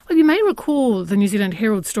may recall the New Zealand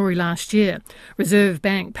Herald story last year. Reserve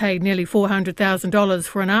Bank paid nearly $400,000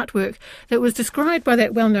 for an artwork that was described by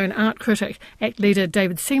that well-known art critic, act leader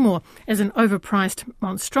David Seymour, as an overpriced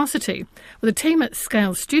monstrosity. Well, the team at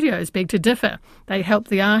Scale Studios begged to differ. They helped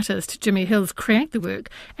the artist Jimi Hills create the work,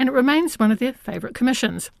 and it remains one of their favourite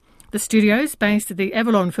commissions. The studios, based at the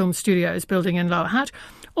Avalon Film Studios building in Lower Hutt,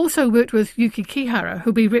 also worked with Yuki Kihara,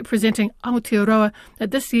 who'll be representing Aotearoa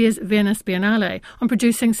at this year's Venice Biennale, on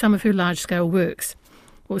producing some of her large-scale works.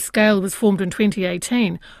 Well, Scale was formed in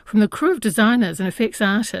 2018 from the crew of designers and effects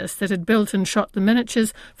artists that had built and shot the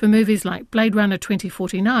miniatures for movies like Blade Runner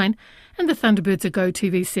 2049 and the Thunderbirds Are Go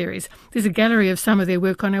TV series. There's a gallery of some of their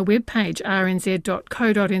work on our webpage,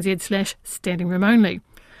 rnz.co.nz/standingroom-only.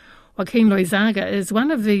 Joaquin Loyzaga is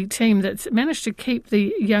one of the team that's managed to keep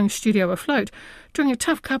the young studio afloat during a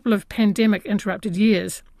tough couple of pandemic-interrupted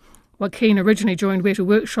years. Joaquin originally joined Weta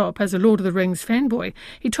Workshop as a Lord of the Rings fanboy.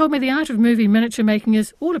 He told me the art of movie miniature making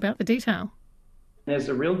is all about the detail. There's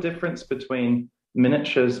a real difference between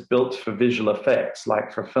miniatures built for visual effects,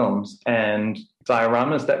 like for films, and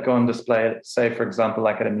dioramas that go on display, say, for example,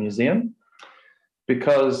 like at a museum,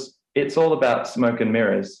 because it's all about smoke and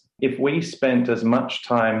mirrors. If we spent as much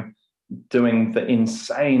time doing the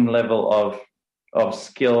insane level of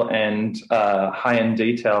skill and high-end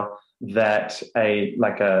detail that a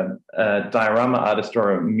diorama artist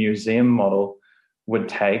or a museum model would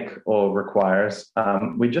take or requires,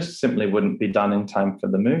 we just simply wouldn't be done in time for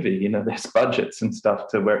the movie. You know, there's budgets and stuff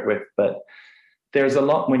to work with, but there's a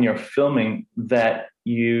lot when you're filming that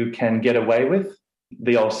you can get away with.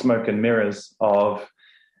 The old smoke and mirrors of,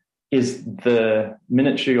 is the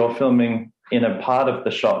miniature you're filming in a part of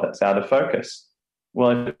the shot that's out of focus?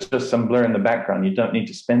 Well, if it's just some blur in the background, you don't need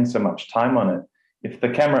to spend so much time on it. If the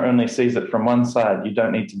camera only sees it from one side, you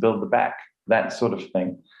don't need to build the back, that sort of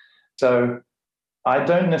thing. So I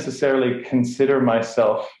don't necessarily consider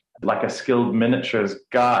myself like a skilled miniatures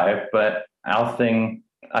guy, but our thing,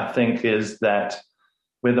 I think, is that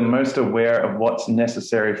we're the most aware of what's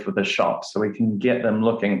necessary for the shot, so we can get them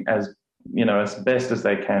looking as best as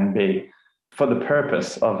they can be for the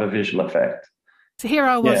purpose of a visual effect. So here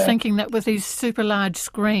I was thinking that with these super large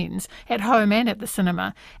screens at home and at the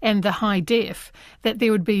cinema and the high def, that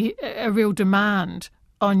there would be a real demand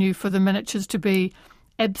on you for the miniatures to be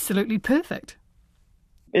absolutely perfect.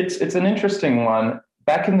 It's an interesting one.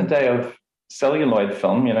 Back in the day of celluloid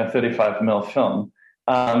film, 35mm film,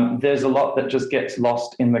 there's a lot that just gets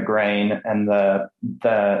lost in the grain and the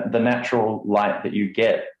natural light that you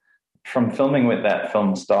get from filming with that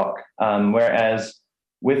film stock. Whereas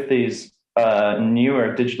with these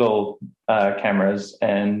newer digital cameras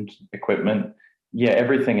and equipment,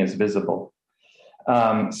 everything is visible.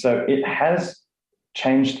 So it has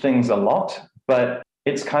changed things a lot, but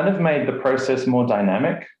it's kind of made the process more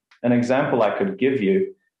dynamic. An example I could give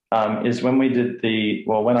you is when we did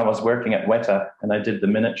when I was working at Weta and I did the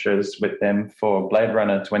miniatures with them for Blade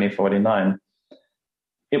Runner 2049,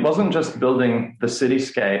 it wasn't just building the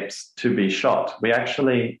cityscapes to be shot. We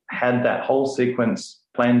actually had that whole sequence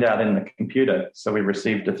planned out in the computer. So we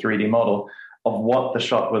received a 3D model of what the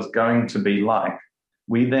shot was going to be like.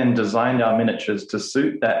 We then designed our miniatures to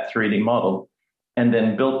suit that 3D model and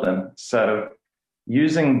then built them. So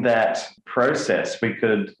using that process, we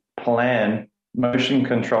could plan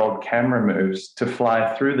motion-controlled camera moves to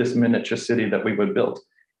fly through this miniature city that we would build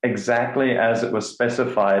exactly as it was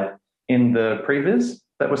specified in the previs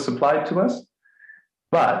that was supplied to us.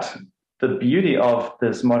 But the beauty of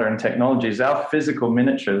this modern technology is our physical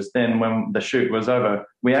miniatures, then when the shoot was over,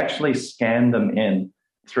 we actually scanned them in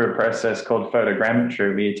through a process called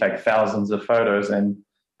photogrammetry, where you take thousands of photos and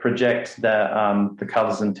project the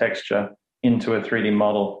colors and texture into a 3D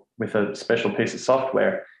model with a special piece of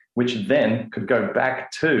software, which then could go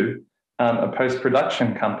back to a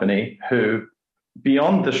post-production company who,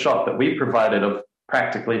 beyond the shot that we provided of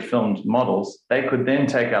practically filmed models, they could then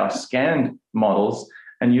take our scanned models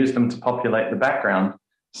and use them to populate the background.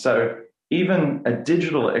 So even a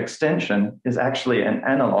digital extension is actually an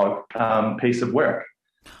analog piece of work.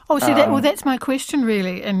 Oh, see, that's my question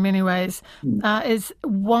really in many ways, is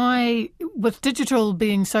why, with digital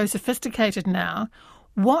being so sophisticated now,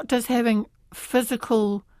 what does having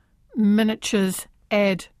physical miniatures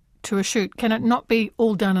add to a shoot? Can it not be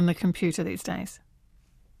all done in the computer these days?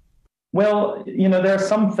 Well, there are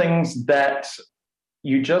some things that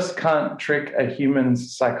you just can't trick a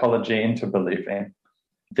human's psychology into believing.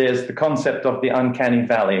 There's the concept of the uncanny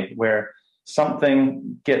valley, where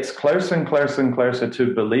something gets closer and closer and closer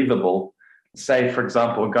to believable. Say, for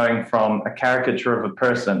example, going from a caricature of a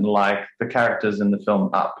person like the characters in the film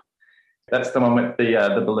Up. That's the one with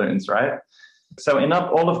the balloons, right? So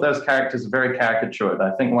all of those characters are very caricatured.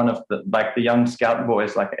 I think one of the young scout boy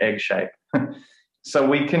is like egg shape. So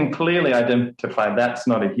we can clearly identify that's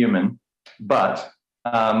not a human. But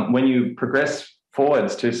when you progress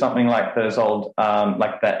forwards to something like those old,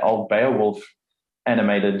 like that old Beowulf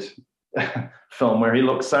animated film where he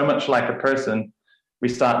looks so much like a person, we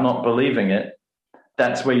start not believing it.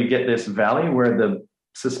 That's where you get this valley where the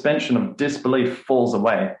suspension of disbelief falls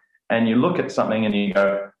away. And you look at something and you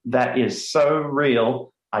go, that is so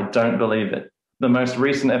real, I don't believe it. The most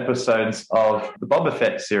recent episodes of the Boba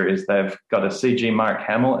Fett series, they've got a CG Mark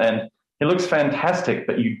Hamill, and he looks fantastic,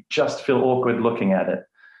 but you just feel awkward looking at it.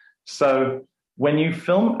 So when you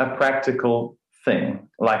film a practical thing,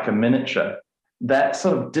 like a miniature, that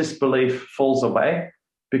sort of disbelief falls away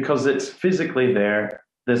because it's physically there.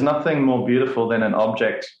 There's nothing more beautiful than an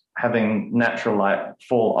object having natural light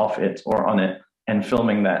fall off it or on it, and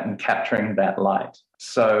filming that and capturing that light.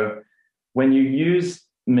 So when you use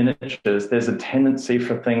miniatures, there's a tendency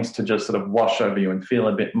for things to just sort of wash over you and feel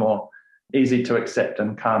a bit more easy to accept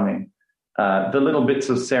and calming. The little bits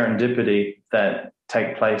of serendipity that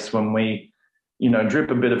take place when we, drip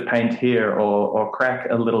a bit of paint here or crack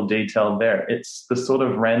a little detail there, it's the sort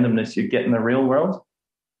of randomness you get in the real world.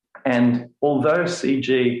 And although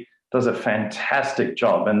CG does a fantastic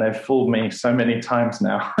job, and they've fooled me so many times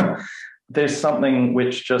now, there's something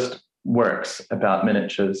which just works about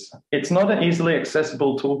miniatures. It's not an easily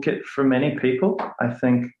accessible toolkit for many people. I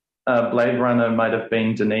think Blade Runner might have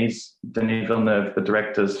been Denis Villeneuve, the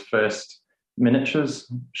director's first miniatures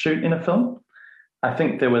shoot in a film. I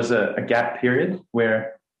think there was a gap period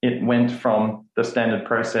where it went from the standard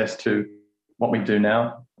process to what we do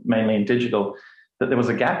now, mainly in digital, that there was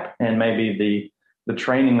a gap, and maybe the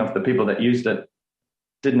training of the people that used it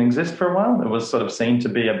didn't exist for a while. It was sort of seen to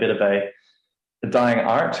be a bit of a dying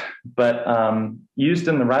art, but used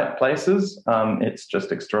in the right places, it's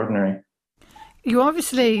just extraordinary. You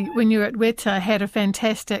obviously, when you were at Weta, had a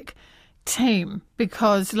fantastic team,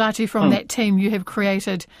 because largely from that team you have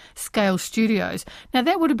created Scale Studios. Now,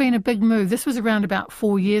 that would have been a big move. This was around about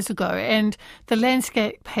 4 years ago, and the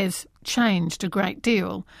landscape has changed a great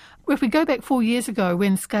deal. If we go back 4 years ago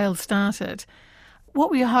when Scale started,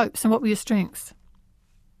 what were your hopes and what were your strengths?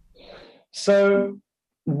 So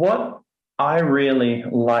what I really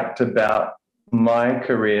liked about my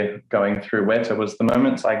career going through Weta was the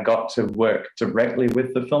moments I got to work directly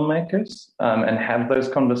with the filmmakers and have those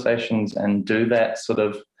conversations and do that sort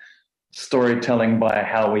of storytelling by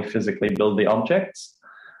how we physically build the objects.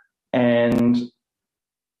 And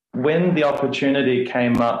when the opportunity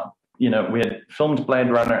came up, we had filmed Blade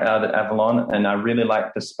Runner out at Avalon, and I really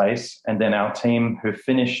liked the space. And then our team who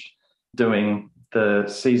finished doing the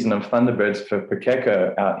season of Thunderbirds for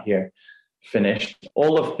Pukeko out here finished.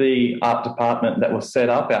 All of the art department that was set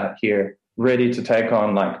up out here, ready to take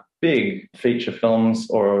on like big feature films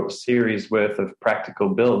or series worth of practical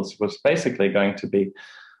builds, was basically going to be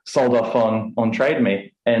sold off on Trade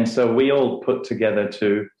Me. And so we all put together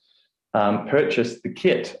to purchase the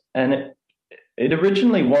kit. And it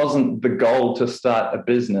originally wasn't the goal to start a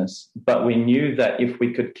business, but we knew that if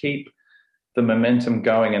we could keep the momentum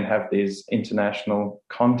going and have these international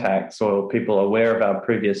contacts or people aware of our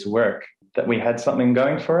previous work, that we had something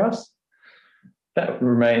going for us. That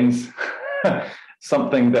remains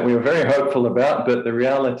something that we were very hopeful about, but the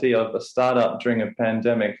reality of a startup during a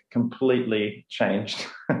pandemic completely changed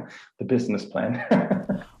the business plan.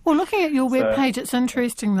 Well, looking at your webpage, it's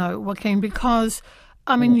interesting though, Joaquin, because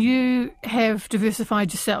you have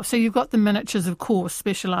diversified yourself. So you've got the miniatures, of course,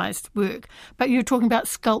 specialised work, but you're talking about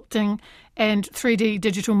sculpting and 3D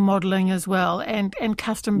digital modelling as well, and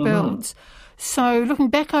custom builds. So looking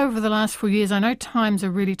back over the last 4 years, I know times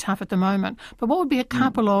are really tough at the moment, but what would be a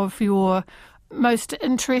couple of your most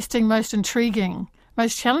interesting, most intriguing,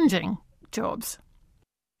 most challenging jobs?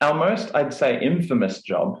 Our most, I'd say, infamous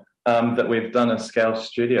job that we've done at Scale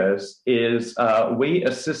Studios is we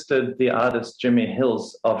assisted the artist Jimi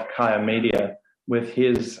Hills of Kaya Media with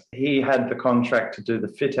he had the contract to do the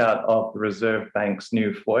fit out of the Reserve Bank's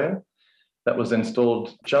new foyer that was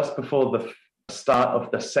installed just before the start of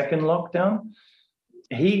the second lockdown.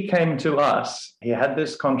 He came to us. He had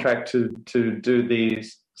this contract to do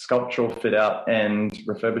these sculptural fit out and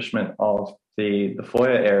refurbishment of the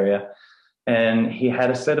foyer area. And he had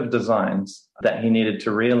a set of designs that he needed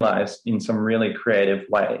to realize in some really creative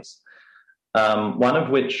ways. One of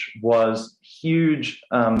which was huge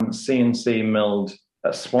CNC milled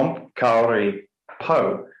swamp kauri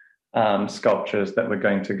po sculptures that were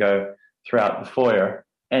going to go throughout the foyer.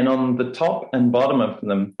 And on the top and bottom of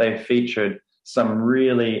them, they featured some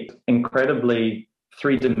really incredibly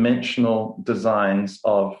three-dimensional designs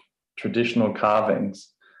of traditional carvings,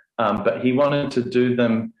 but he wanted to do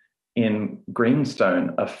them in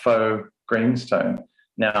greenstone, a faux greenstone.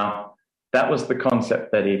 Now, that was the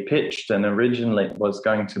concept that he pitched, and originally it was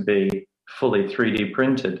going to be fully 3D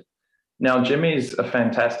printed. Now, Jimi's a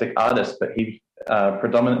fantastic artist, but he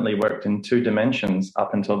predominantly worked in 2 dimensions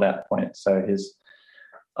up until that point. So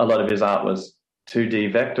a lot of his art was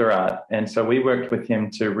 2D vector art. And so we worked with him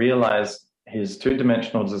to realize his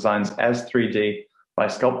 2-dimensional designs as 3D by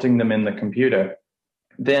sculpting them in the computer.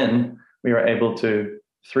 Then we were able to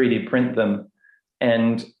 3D print them.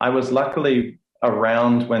 And I was luckily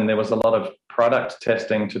around when there was a lot of product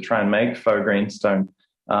testing to try and make faux greenstone,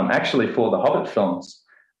 actually for the Hobbit films.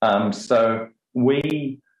 So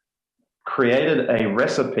we created a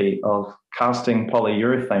recipe of casting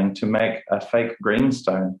polyurethane to make a fake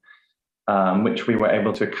greenstone, which we were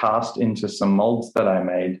able to cast into some molds that I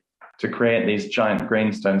made to create these giant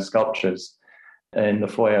greenstone sculptures in the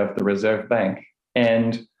foyer of the Reserve Bank.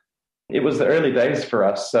 And it was the early days for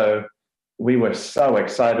us, so we were so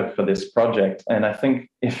excited for this project. And I think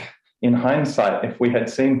in hindsight, if we had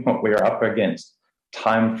seen what we were up against,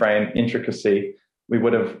 time frame, intricacy, we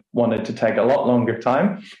would have wanted to take a lot longer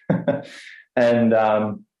time and,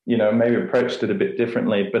 maybe approached it a bit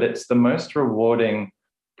differently. But it's the most rewarding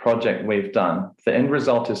project we've done. The end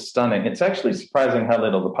result is stunning. It's actually surprising how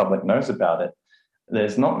little the public knows about it.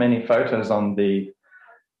 There's not many photos on the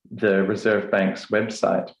Reserve Bank's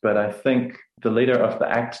website, but I think the leader of the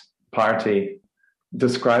ACT party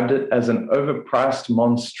described it as an overpriced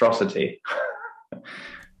monstrosity,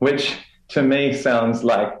 which to me sounds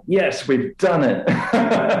like, yes, we've done it.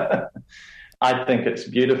 I think it's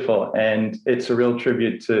beautiful, and it's a real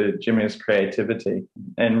tribute to Jimi's creativity,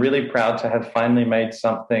 and really proud to have finally made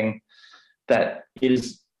something that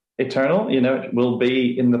is eternal. It will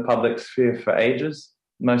be in the public sphere for ages.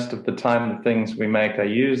 Most of the time, the things we make are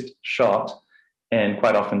used, shot, and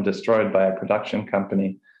quite often destroyed by a production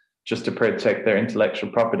company just to protect their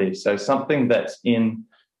intellectual property. So something that's in,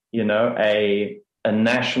 a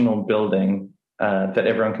national building that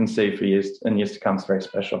everyone can see for years and years to come is very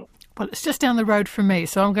special. Well, it's just down the road from me,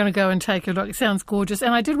 so I'm going to go and take a look. It sounds gorgeous.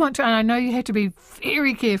 And I did want to, and I know you had to be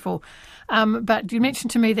very careful, but you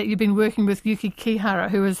mentioned to me that you've been working with Yuki Kihara,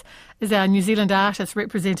 who is our New Zealand artist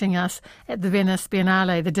representing us at the Venice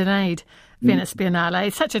Biennale, the Dunedin Venice Biennale.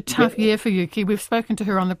 It's such a tough year for Yuki. We've spoken to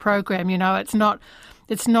her on the program. It's not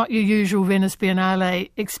your usual Venice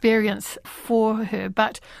Biennale experience for her.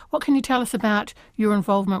 But what can you tell us about your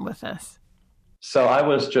involvement with this? So I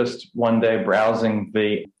was just one day browsing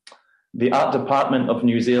the art department of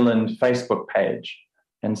New Zealand Facebook page,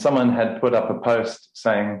 and someone had put up a post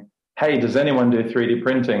saying, hey, does anyone do 3D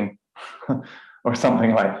printing or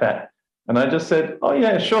something like that? And I just said, oh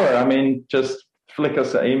yeah, sure. Just flick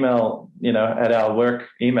us an email, at our work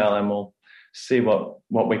email, and we'll see what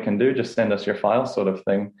we can do. Just send us your file, sort of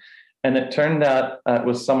thing. And it turned out it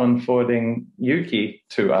was someone forwarding Yuki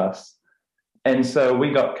to us. And so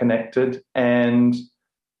we got connected, and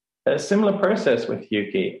a similar process with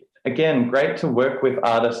Yuki. Again, great to work with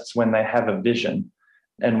artists when they have a vision.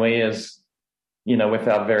 And we, as with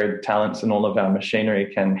our varied talents and all of our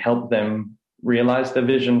machinery, can help them realize the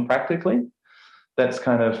vision practically. That's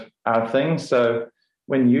kind of our thing. So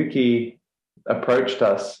when Yuki approached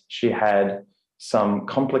us, she had some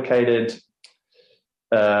complicated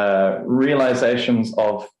realizations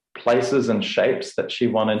of places and shapes that she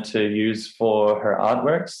wanted to use for her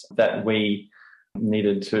artworks that we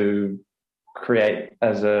needed to create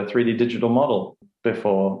as a 3D digital model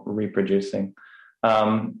before reproducing.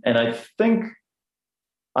 And I think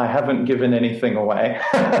I haven't given anything away,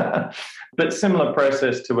 but similar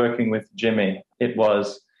process to working with Jimi. It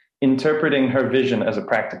was interpreting her vision as a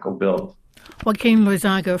practical build. Joaquin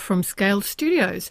Loyzaga from Scale Studios.